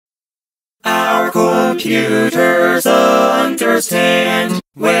computers understand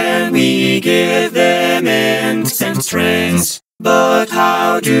when we give them ints and strings. But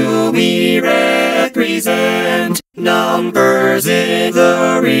how do we represent numbers in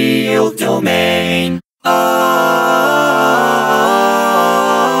the real domain?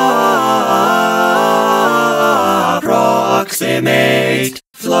 Approximate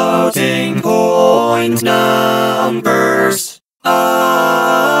floating point numbers.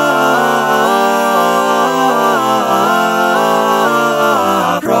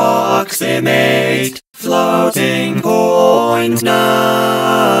 Approximate floating point numbers.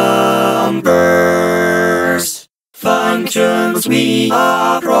 Functions we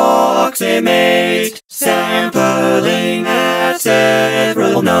approximate, sampling at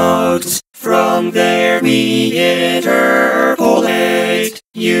several nodes. From there we interpolate,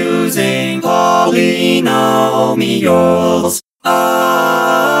 using polynomials.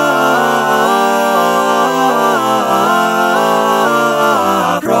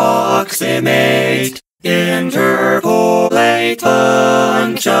 Approximate, interpolate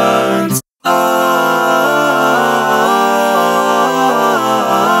functions.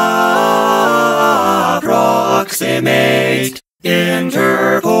 Approximate,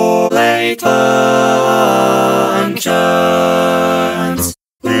 interpolate functions.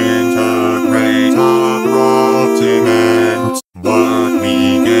 Integrate approximate, but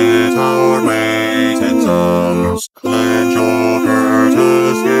we get our weighted sums.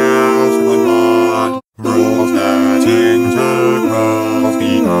 Clenshaw-Curtis gives one mod, rules that integrals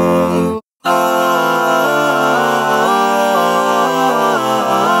become.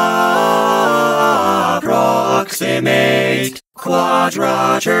 Approximate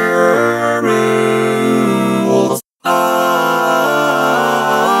quadrature rules.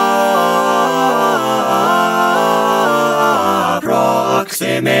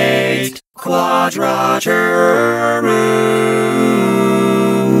 Approximate quadrature rules.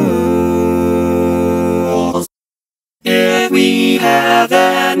 If we have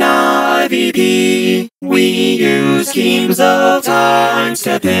an IVP, we use schemes of time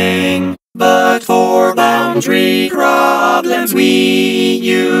stepping. But for boundary problems we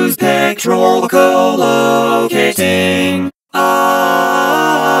use spectral collocating.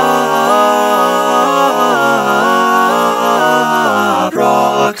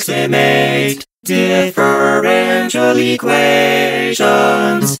 Approximate differential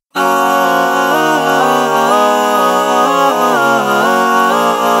equations.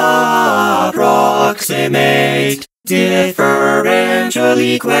 Approximate differential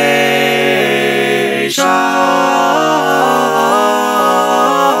equations.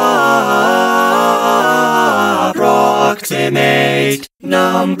 Approximate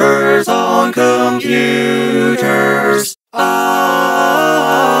numbers on computers.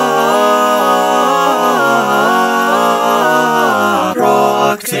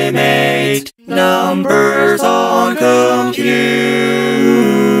 Approximate numbers on computers.